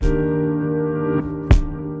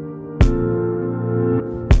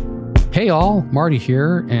Hey all, Marty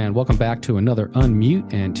here, and welcome back to another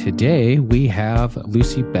Unmute. And today we have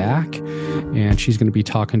Lucy back, and she's going to be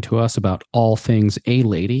talking to us about all things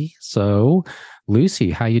A-Lady. So,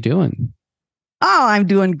 Lucy, how you doing? Oh, I'm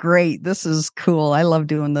doing great. This is cool. I love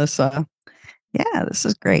doing this. This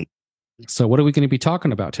is great. So, what are we going to be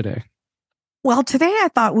talking about today? Well, today I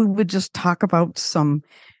thought we would just talk about some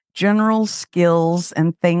general skills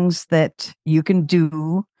and things that you can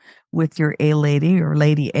do with your A-Lady or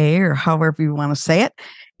Lady A or however you want to say it.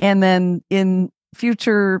 And then in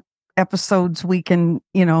future episodes, we can,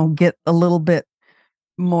 get a little bit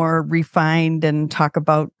more refined and talk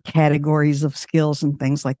about categories of skills and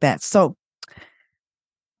things like that. So,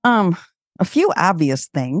 a few obvious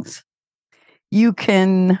things. You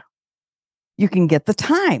can get the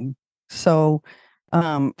time. So,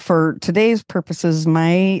 for today's purposes,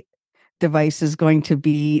 my device is going to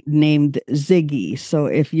be named Ziggy. So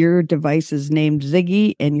if your device is named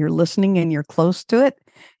Ziggy and you're listening and you're close to it,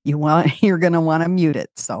 you're going to want to mute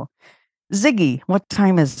it. So, Ziggy, what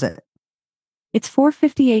time is it? It's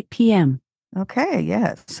 4:58 p.m. Okay,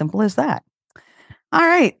 yeah, simple as that. All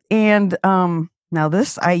right, and now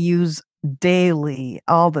this I use daily,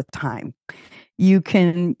 all the time. You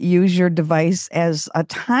can use your device as a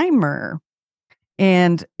timer.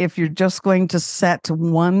 And if you're just going to set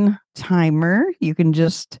one timer, you can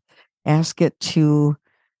just ask it to,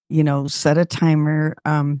 set a timer.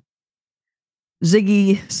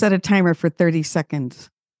 Ziggy, set a timer for 30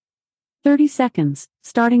 seconds. 30 seconds,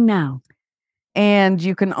 starting now. And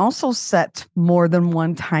you can also set more than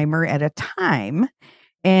one timer at a time.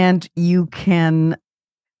 And you can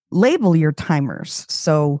label your timers.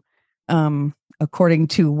 So, according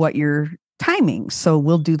to what you're timing. So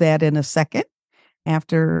we'll do that in a second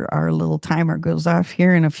after our little timer goes off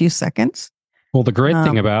here in a few seconds. Well, the great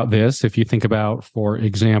thing about this, if you think about, for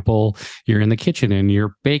example, you're in the kitchen and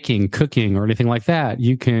you're baking, cooking, or anything like that,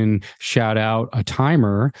 you can shout out a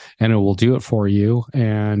timer and it will do it for you.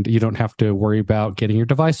 And you don't have to worry about getting your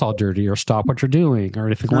device all dirty or stop what you're doing or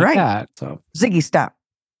anything like that. So, Ziggy, stop.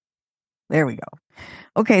 There we go.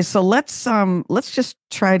 Okay, so let's just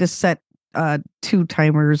try to set two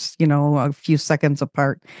timers, a few seconds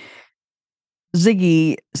apart.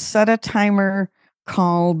 Ziggy, set a timer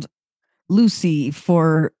called Lucy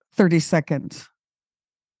for 30 seconds.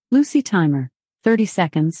 Lucy timer, 30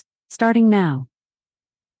 seconds, starting now.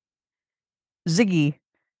 Ziggy,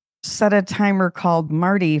 set a timer called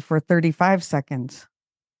Marty for 35 seconds.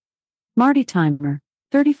 Marty timer,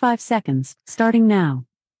 35 seconds, starting now.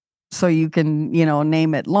 So you can,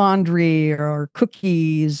 name it laundry or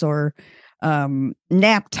cookies or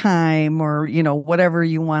nap time or, whatever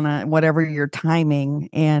you want to, whatever your timing.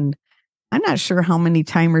 And I'm not sure how many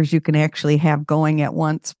timers you can actually have going at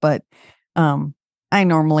once, but I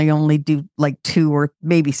normally only do like two or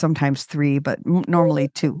maybe sometimes three, but normally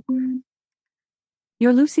two.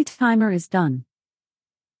 Your Lucy timer is done.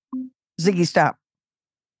 Ziggy, stop.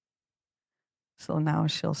 So now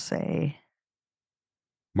she'll say,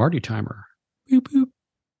 Marty timer. Boop, boop.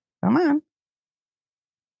 Come on.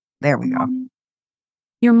 There we go.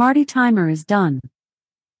 Your Marty timer is done.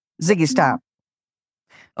 Ziggy, stop.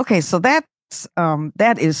 Okay, so that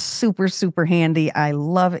is super, super handy. I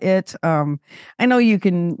love it. I know you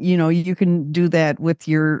can do that with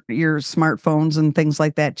your smartphones and things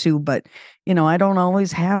like that too, but I don't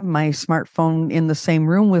always have my smartphone in the same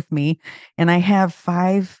room with me, and I have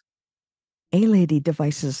 5 A-Lady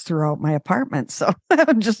devices throughout my apartment. So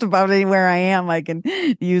just about anywhere I am, I can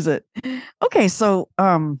use it. Okay, so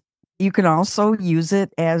you can also use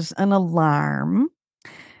it as an alarm.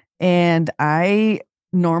 And I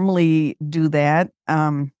normally do that.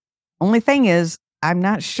 Only thing is, I'm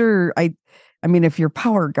not sure. I mean, if your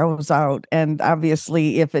power goes out, and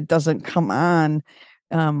obviously if it doesn't come on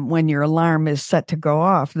when your alarm is set to go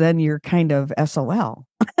off, then you're kind of SOL.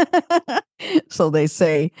 So they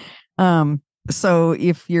say. So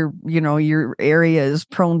if your area is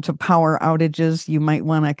prone to power outages, you might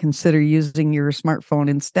want to consider using your smartphone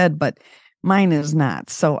instead, but mine is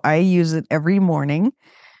not. So I use it every morning.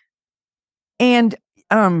 And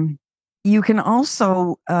you can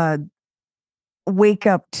also wake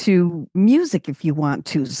up to music if you want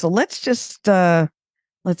to. So let's just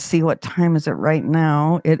let's see, what time is it right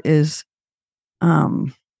now? It is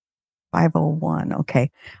 5:01.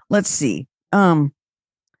 Okay. Let's see.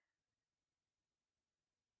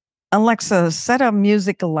 Alexa, set a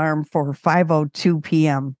music alarm for 5:02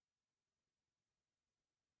 p.m.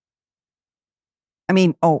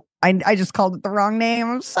 I just called it the wrong name.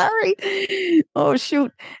 I'm sorry. Oh,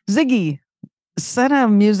 shoot. Ziggy, set a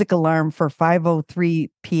music alarm for 5:03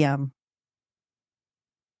 p.m.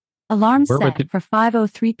 Alarm Where would set for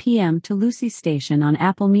 5:03 p.m. to Lucy Station on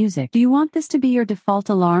Apple Music. Do you want this to be your default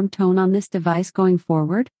alarm tone on this device going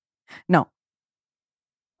forward? No.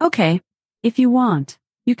 Okay. If you want,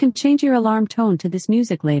 you can change your alarm tone to this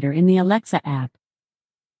music later in the Alexa app.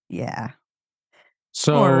 Yeah.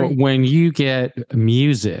 So Or- when you get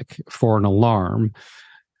music for an alarm,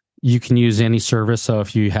 you can use any service. So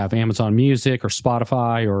if you have Amazon Music or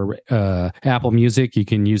Spotify or Apple Music, you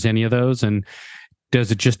can use any of those. And does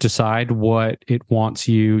it just decide what it wants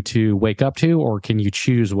you to wake up to, or can you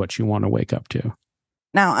choose what you want to wake up to?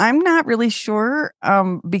 Now, I'm not really sure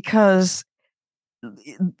because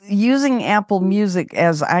using Apple Music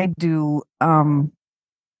as I do, oh,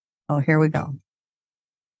 here we go.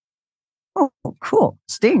 Oh, cool.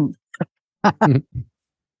 Sting.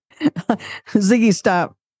 Ziggy,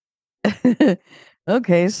 stop.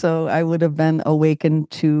 Okay, so I would have been awakened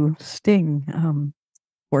to Sting,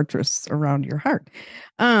 Fortress Around Your Heart.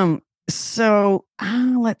 So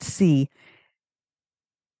let's see.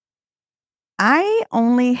 I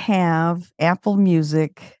only have Apple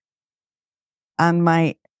Music on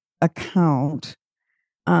my account,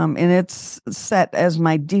 and it's set as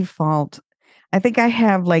my default. I think I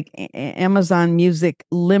have like Amazon Music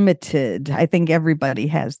Limited. I think everybody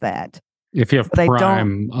has that. If you have But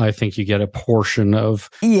Prime, I think you get a portion of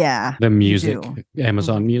Yeah, the you music, do.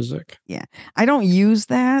 Amazon Music. I don't use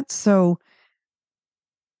that, so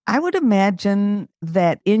I would imagine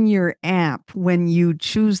that in your app, when you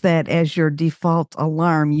choose that as your default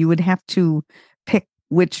alarm, you would have to pick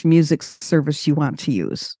which music service you want to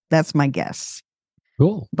use. That's my guess,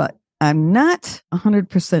 Cool. but I'm not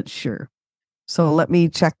 100% sure. So let me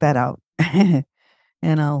check that out and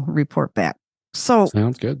I'll report back. So,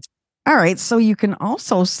 Sounds good. all right. So you can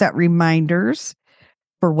also set reminders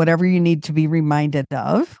for whatever you need to be reminded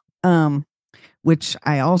of, which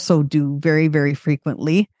I also do very, very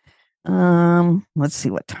frequently. Let's see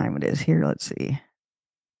what time it is here. Let's see.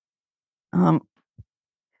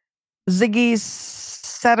 Ziggy,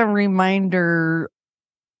 set a reminder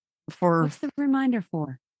for What's the reminder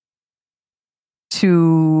for?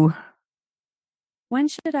 to When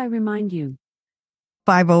should I remind you?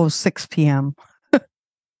 5:06 p.m.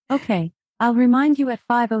 Okay, I'll remind you at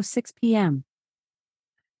 5:06 p.m.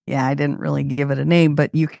 Yeah, I didn't really give it a name,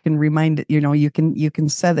 but you can remind it, you can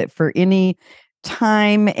set it for any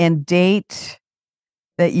time and date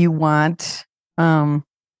that you want.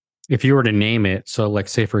 If you were to name it, so like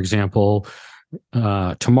say, for example,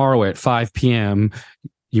 tomorrow at 5 p.m.,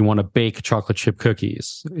 you want to bake chocolate chip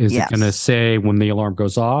cookies. Is it going to Yes. say when the alarm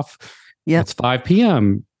goes off, Yep. it's 5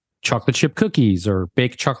 p.m., chocolate chip cookies or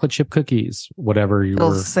bake chocolate chip cookies, whatever you It'll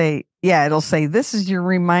were. say, this is your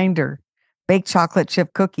reminder, bake chocolate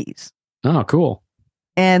chip cookies. Oh, cool.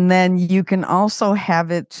 And then you can also have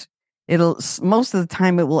it, most of the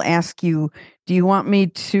time it will ask you, do you want me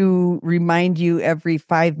to remind you every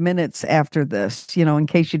 5 minutes after this, in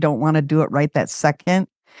case you don't want to do it right that second.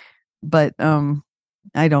 But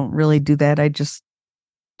I don't really do that. I just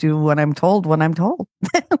do what I'm told when I'm told.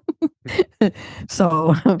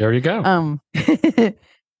 So There you go.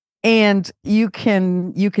 and you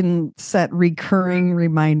can set recurring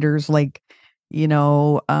reminders like,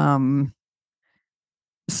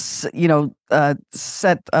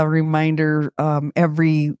 set a reminder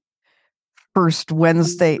every first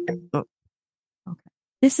Wednesday. Oh,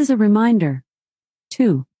 This is a reminder.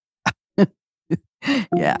 2.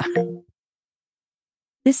 yeah.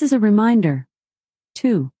 This is a reminder.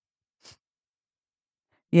 2.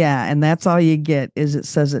 Yeah, and that's all you get is it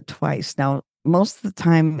says it twice. Now, most of the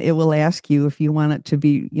time it will ask you if you want it to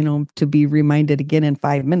be, to be reminded again in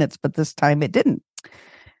 5 minutes, but this time it didn't.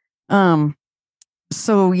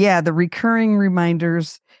 So yeah, the recurring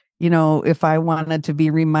reminders, if I wanted to be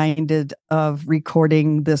reminded of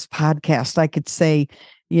recording this podcast, I could say,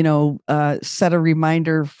 set a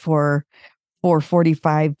reminder for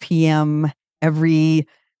 4:45 p.m. every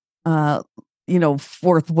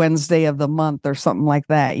fourth Wednesday of the month or something like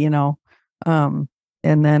that, and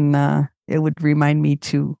then it would remind me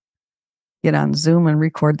to get on Zoom and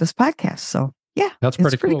record this podcast. So yeah, That's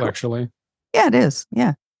it's pretty cool, actually. Yeah, it is.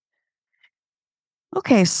 Yeah.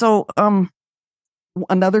 Okay, so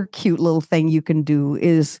another cute little thing you can do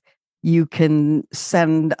is you can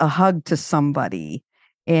send a hug to somebody,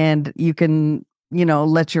 and you can,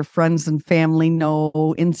 let your friends and family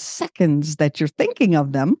know in seconds that you're thinking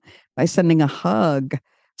of them by sending a hug.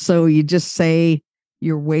 So you just say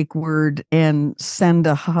your wake word and send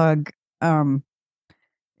a hug, and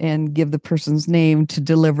give the person's name to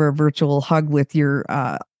deliver a virtual hug with your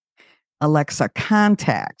Alexa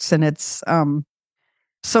contacts. And it's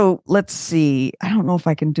so let's see. I don't know if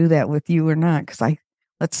I can do that with you or not, because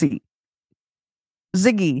let's see.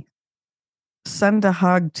 Ziggy, send a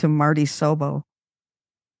hug to Marty Sobo.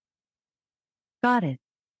 Got it.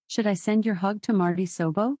 Should I send your hug to Marty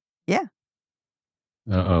Sobo? Yeah.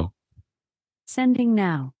 Uh-oh. Sending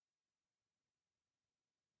now.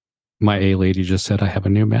 My A lady just said I have a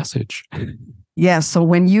new message. Yeah. So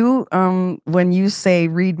when you say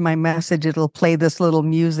read my message, it'll play this little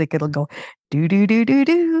music. It'll go do do do do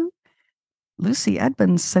do. Lucy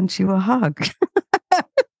Edmonds sent you a hug.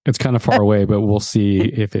 It's kind of far away, but we'll see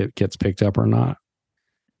if it gets picked up or not.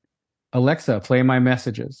 Alexa, play my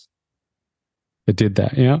messages. It did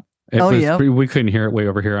that, yeah. We couldn't hear it way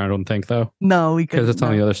over here, I don't think, though. No, we couldn't. Because it's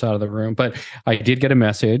on the other side of the room. But I did get a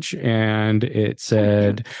message, and it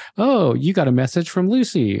said, "Oh, you got a message from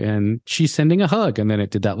Lucy, and she's sending a hug." And then it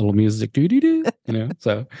did that little music, doo doo doo.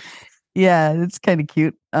 So yeah, it's kind of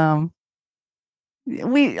cute. I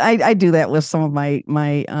do that with some of my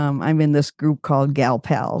I'm in this group called Gal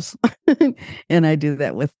Pals, and I do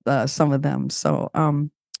that with some of them. So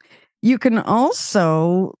you can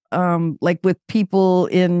also like with people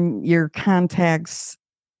in your contacts,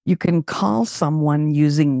 you can call someone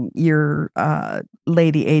using your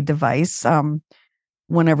Lady A device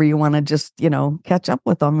whenever you want to just catch up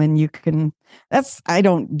with them, and you can. I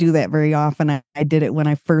don't do that very often. I did it when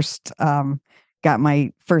I first got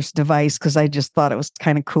my first device because I just thought it was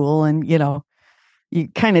kind of cool. And, you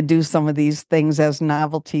kind of do some of these things as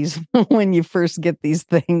novelties when you first get these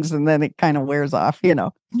things, and then it kind of wears off,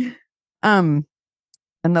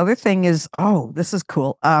 Another thing is, this is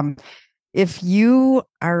cool. If you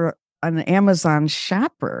are an Amazon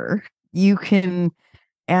shopper, you can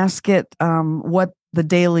ask it what the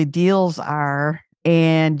daily deals are,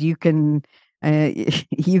 and you can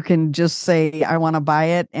just say, I want to buy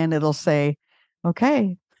it, and it'll say,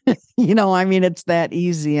 okay. It's that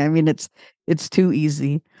easy. It's too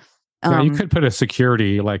easy. Yeah, you could put a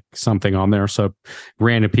security, like something on there, so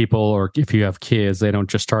random people, or if you have kids, they don't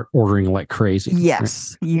just start ordering like crazy.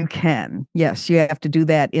 Yes, you can. Yes, you have to do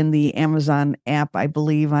that in the Amazon app, I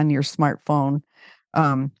believe, on your smartphone.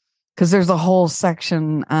 Because there's a whole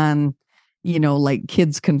section on, like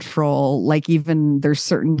kids control, like even there's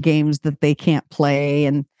certain games that they can't play,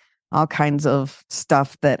 and all kinds of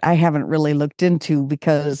stuff that I haven't really looked into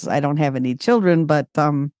because I don't have any children. But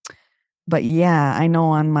yeah, I know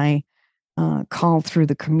on my call through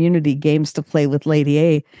the community games to play with Lady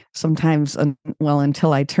A, sometimes,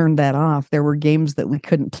 until I turned that off, there were games that we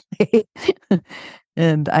couldn't play.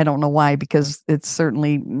 And I don't know why, because it's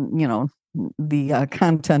certainly, the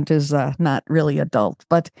content is not really adult.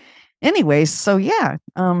 But anyway, so yeah.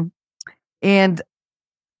 And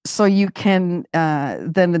so you can,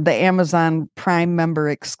 then the Amazon Prime member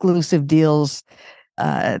exclusive deals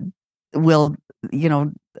will,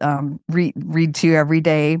 read to you every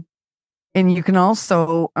day. And you can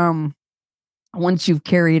also, once you've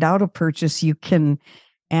carried out a purchase, you can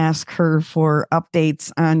ask her for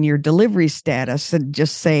updates on your delivery status and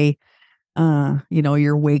just say,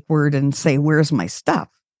 your wake word and say, where's my stuff?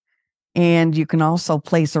 And you can also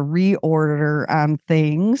place a reorder on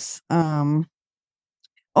things. And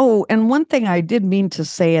one thing I did mean to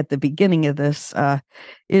say at the beginning of this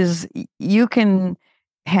is you can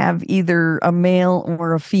have either a male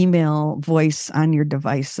or a female voice on your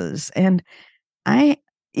devices. And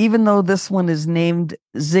even though this one is named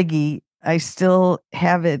Ziggy, I still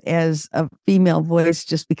have it as a female voice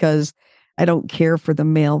just because I don't care for the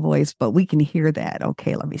male voice, but we can hear that.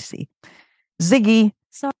 Okay, let me see. Ziggy.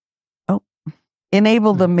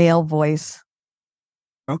 Enable the male voice.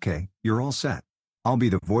 Okay, you're all set. I'll be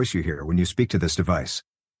the voice you hear when you speak to this device.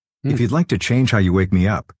 If you'd like to change how you wake me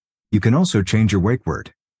up, you can also change your wake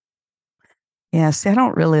word. Yeah, see, I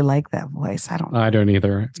don't really like that voice. I don't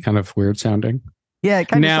either. It's kind of weird sounding. Yeah, it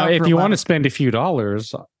kind of now, if you want to spend a few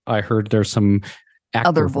dollars, I heard there's some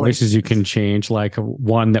actor voices you can change. Like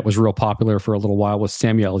one that was real popular for a little while was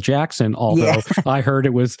Samuel Jackson, although I heard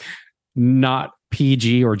it was not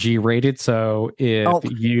PG or G rated. So if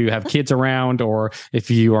you have kids around, or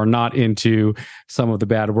if you are not into some of the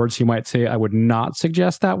bad words you might say, I would not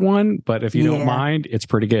suggest that one. But if you don't mind, it's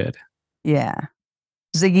pretty good. Yeah.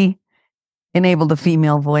 Ziggy, enable the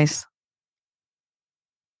female voice.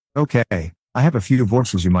 Okay, I have a few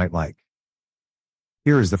voices you might like.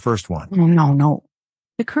 Here is the first one. Oh, no.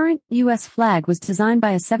 The current U.S. flag was designed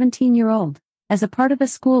by a 17-year-old as a part of a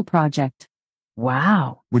school project.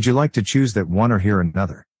 Wow. Would you like to choose that one or hear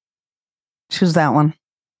another? Choose that one.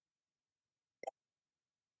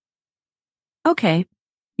 Okay,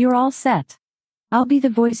 you're all set. I'll be the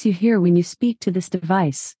voice you hear when you speak to this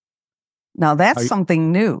device. Now that's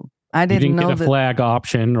something new. I didn't know get a flag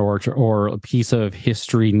option or a piece of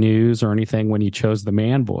history news or anything when you chose the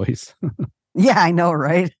man voice. Yeah, I know,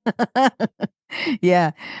 right?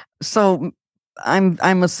 Yeah. So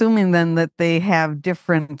I'm assuming then that they have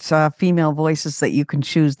different female voices that you can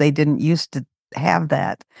choose. They didn't used to have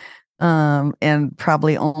that. And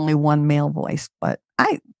probably only one male voice, but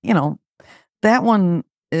that one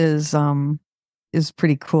is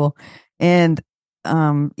pretty cool. And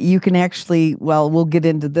you can actually, well, we'll get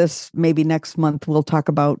into this maybe next month. We'll talk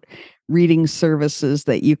about reading services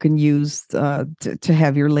that you can use to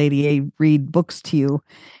have your Lady A read books to you.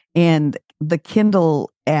 And the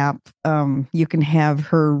Kindle app, you can have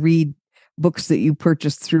her read books that you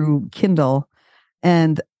purchase through Kindle.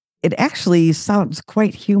 And it actually sounds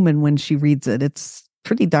quite human when she reads it. It's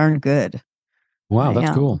pretty darn good. Wow,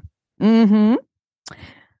 that's cool. Mm-hmm.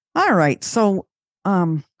 All right. So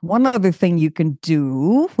one other thing you can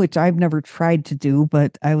do, which I've never tried to do,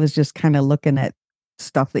 but I was just kind of looking at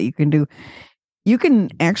stuff that you can do. You can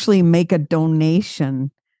actually make a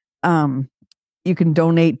donation. You can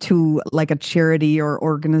donate to like a charity or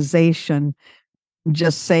organization.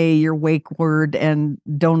 Just say your wake word and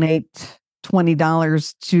donate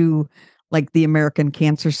 $20 to like the American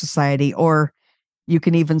Cancer Society, or you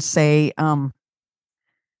can even say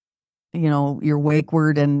your wake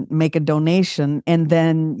word and make a donation, and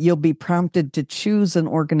then you'll be prompted to choose an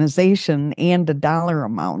organization and a dollar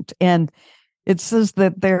amount. And it says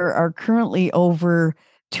that there are currently over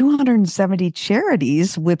 270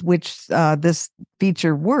 charities with which this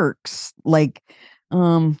feature works, like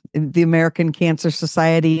the American Cancer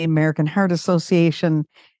Society, American Heart Association,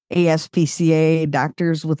 ASPCA,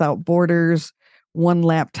 Doctors Without Borders, One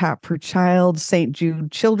Laptop Per Child, St.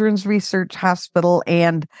 Jude Children's Research Hospital,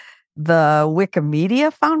 and the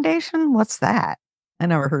Wikimedia Foundation. What's that? I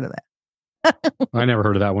never heard of that. I never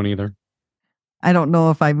heard of that one either. I don't know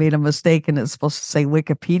if I made a mistake and it's supposed to say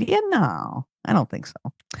Wikipedia. No, I don't think so.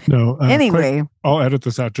 No. Anyway, quick, I'll edit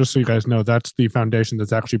this out just so you guys know that's the foundation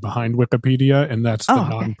that's actually behind Wikipedia, and that's the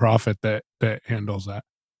nonprofit that handles that.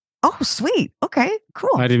 Oh, sweet. Okay,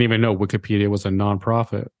 cool. I didn't even know Wikipedia was a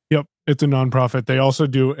nonprofit. Yep, it's a nonprofit. They also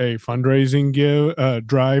do a fundraising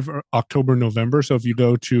drive October, November. So if you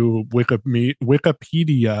go to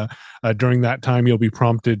Wikipedia during that time, you'll be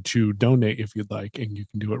prompted to donate if you'd like, and you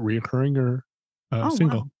can do it reoccurring or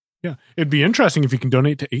single. Wow. Yeah, it'd be interesting if you can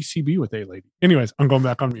donate to ACB with A Lady. Anyways, I'm going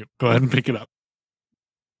back on mute. Go ahead and pick it up.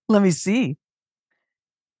 Let me see.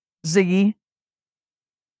 Ziggy,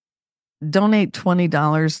 donate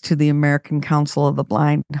 $20 to the American Council of the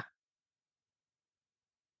Blind.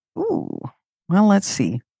 Ooh, well, let's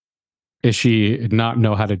see. Is she not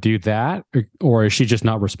know how to do that, or is she just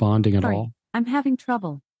not responding at all? I'm having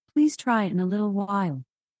trouble. Please try it in a little while.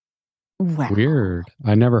 Wow. Weird.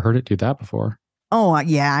 I never heard it do that before. Oh,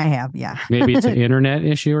 yeah, I have. Yeah. Maybe it's an internet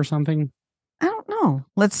issue or something. I don't know.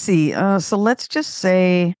 Let's see. So let's just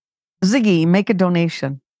say, Ziggy, make a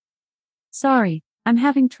donation. Sorry, I'm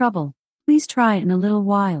having trouble. Please try it in a little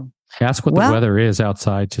while. Ask what the weather is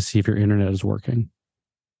outside to see if your internet is working.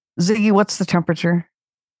 Ziggy, what's the temperature?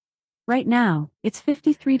 Right now, it's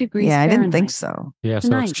 53 degrees Yeah, Fahrenheit. I didn't think so. Yeah,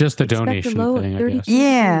 so it's just a donation thing, I guess.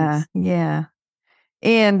 Yeah, yeah.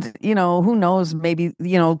 And, who knows, maybe,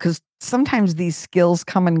 because sometimes these skills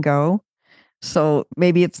come and go. So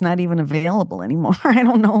maybe it's not even available anymore. I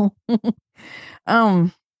don't know.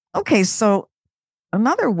 Okay, so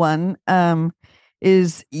another one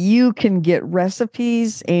is you can get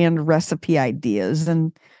recipes and recipe ideas.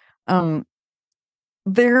 And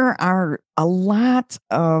there are a lot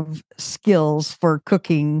of skills for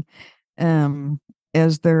cooking,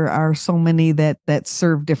 as there are so many that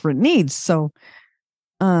serve different needs. So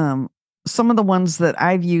some of the ones that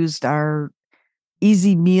I've used are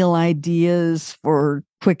easy meal ideas for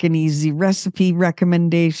quick and easy recipe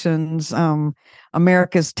recommendations,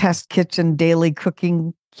 America's Test Kitchen daily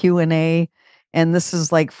cooking Q&A, and this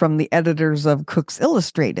is like from the editors of Cooks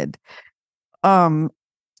Illustrated. And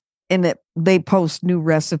they post new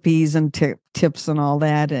recipes and tips and all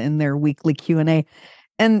that in their weekly Q&A.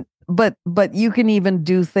 And but you can even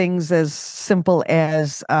do things as simple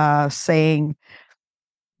as saying,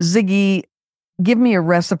 Ziggy, give me a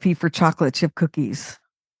recipe for chocolate chip cookies.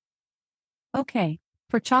 Okay,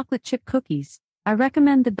 for chocolate chip cookies, I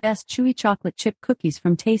recommend the best chewy chocolate chip cookies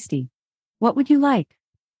from Tasty. What would you like?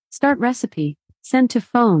 Start recipe, send to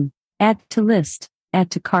phone, add to list, add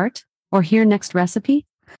to cart, or here next recipe?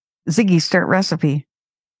 Ziggy, start recipe.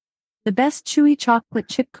 The best chewy chocolate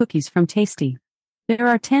chip cookies from Tasty. There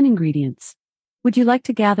are 10 ingredients. Would you like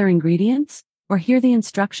to gather ingredients, or hear the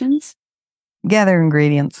instructions? Gather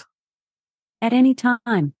ingredients. At any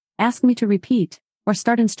time, ask me to repeat, or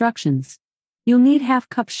start instructions. You'll need 1/2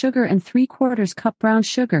 cup sugar and 3/4 cup brown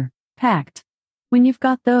sugar, packed. When you've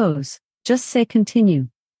got those, Just say continue.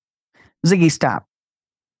 Ziggy, stop.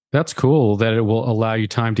 That's cool that it will allow you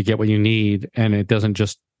time to get what you need and it doesn't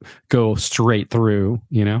just go straight through,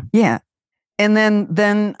 you know? Yeah. And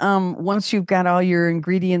then once you've got all your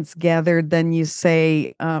ingredients gathered, then you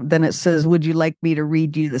say, then it says, would you like me to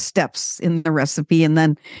read you the steps in the recipe? And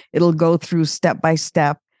then it'll go through step by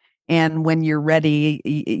step. And when you're ready,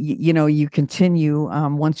 you continue.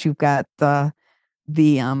 Once you've got the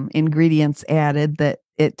ingredients added, that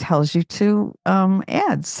it tells you to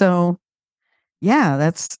add. So yeah,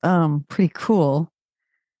 that's pretty cool.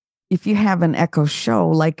 If you have an Echo Show,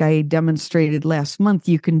 like I demonstrated last month,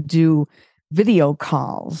 you can do video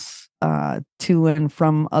calls to and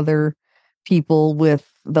from other people with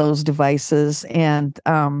those devices. And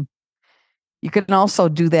you can also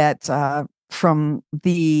do that from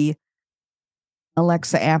the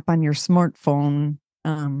Alexa app on your smartphone.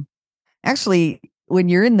 Actually, when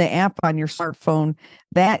you're in the app on your smartphone,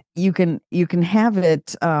 that you can have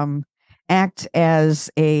it act as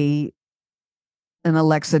an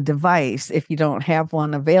Alexa device if you don't have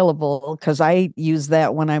one available, because I use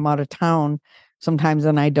that when I'm out of town sometimes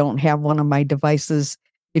and I don't have one of my devices.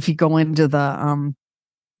 If you go into the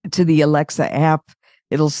to the Alexa app,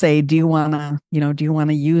 it'll say, do you want to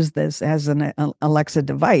use this as an Alexa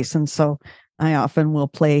device? And so I often will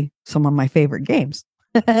play some of my favorite games.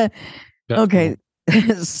 Okay. Cool.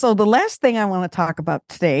 So the last thing I want to talk about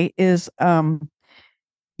today is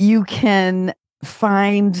you can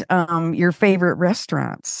find your favorite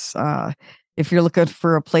restaurants. If you're looking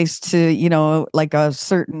for a place to, like a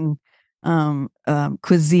certain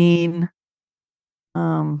cuisine,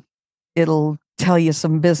 it'll tell you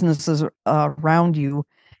some businesses around you,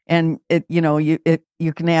 and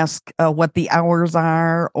you can ask what the hours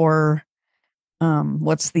are, or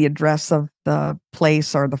what's the address of the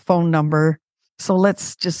place or the phone number. So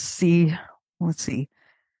let's see.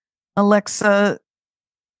 Alexa,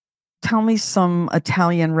 tell me some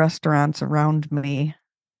Italian restaurants around me.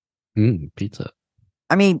 Pizza.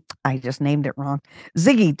 I mean, I just named it wrong.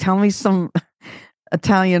 Ziggy, tell me some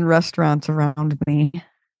Italian restaurants around me.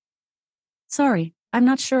 Sorry, I'm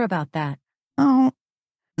not sure about that. Oh,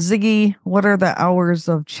 Ziggy, what are the hours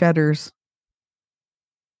of Cheddar's?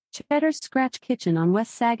 Cheddar's Scratch Kitchen on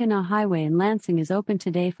West Saginaw Highway in Lansing is open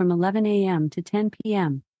today from 11 a.m. to 10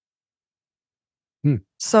 p.m.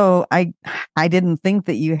 So I didn't think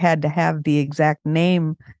that you had to have the exact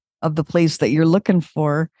name of the place that you're looking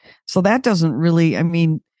for. So that doesn't really, I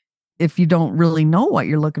mean, if you don't really know what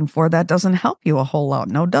you're looking for, that doesn't help you a whole lot.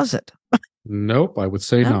 No, does it? Nope, I would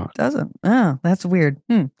say not. It doesn't. Oh, that's weird.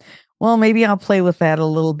 Well, maybe I'll play with that a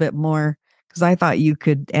little bit more, because I thought you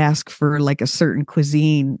could ask for like a certain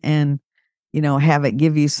cuisine and, have it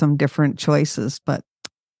give you some different choices, but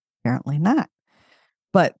apparently not.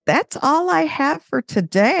 But that's all I have for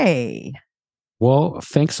today. Well,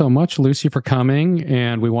 thanks so much, Lucy, for coming.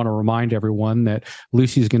 And we want to remind everyone that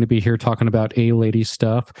Lucy's going to be here talking about A-Lady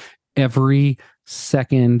stuff every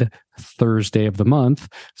second Thursday of the month.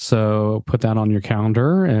 So put that on your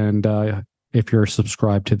calendar. And if you're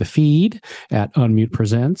subscribed to the feed at Unmute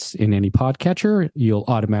Presents in any podcatcher, you'll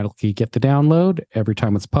automatically get the download every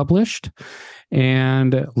time it's published.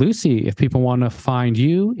 And Lucy, if people want to find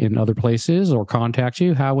you in other places or contact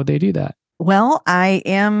you, how would they do that? Well, I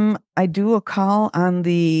do a call on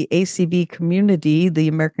the ACB community, the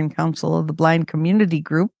American Council of the Blind Community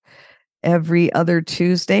Group, every other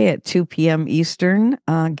Tuesday at 2 p.m. Eastern,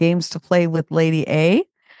 games to play with Lady A.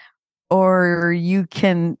 Or you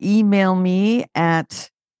can email me at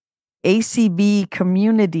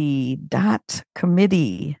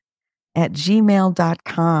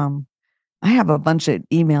acbcommunity.committee@gmail.com. I have a bunch of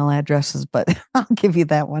email addresses, but I'll give you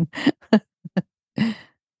that one.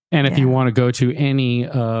 And if you want to go to any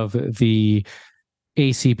of the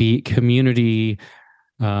ACB community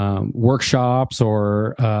workshops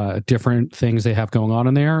or different things they have going on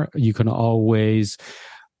in there, you can always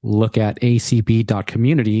look at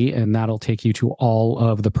acb.community, and that'll take you to all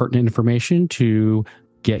of the pertinent information to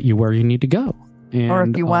get you where you need to go. And, or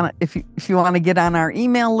if you want to, if you want to get on our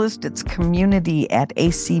email list, it's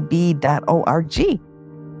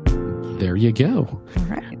community@acb.org. There you go. All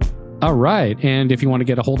right. All right. And if you want to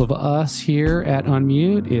get a hold of us here at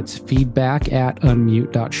Unmute, it's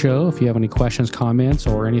feedback@unmute.show if you have any questions, comments,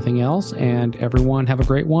 or anything else. And everyone have a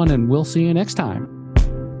great one, and we'll see you next time.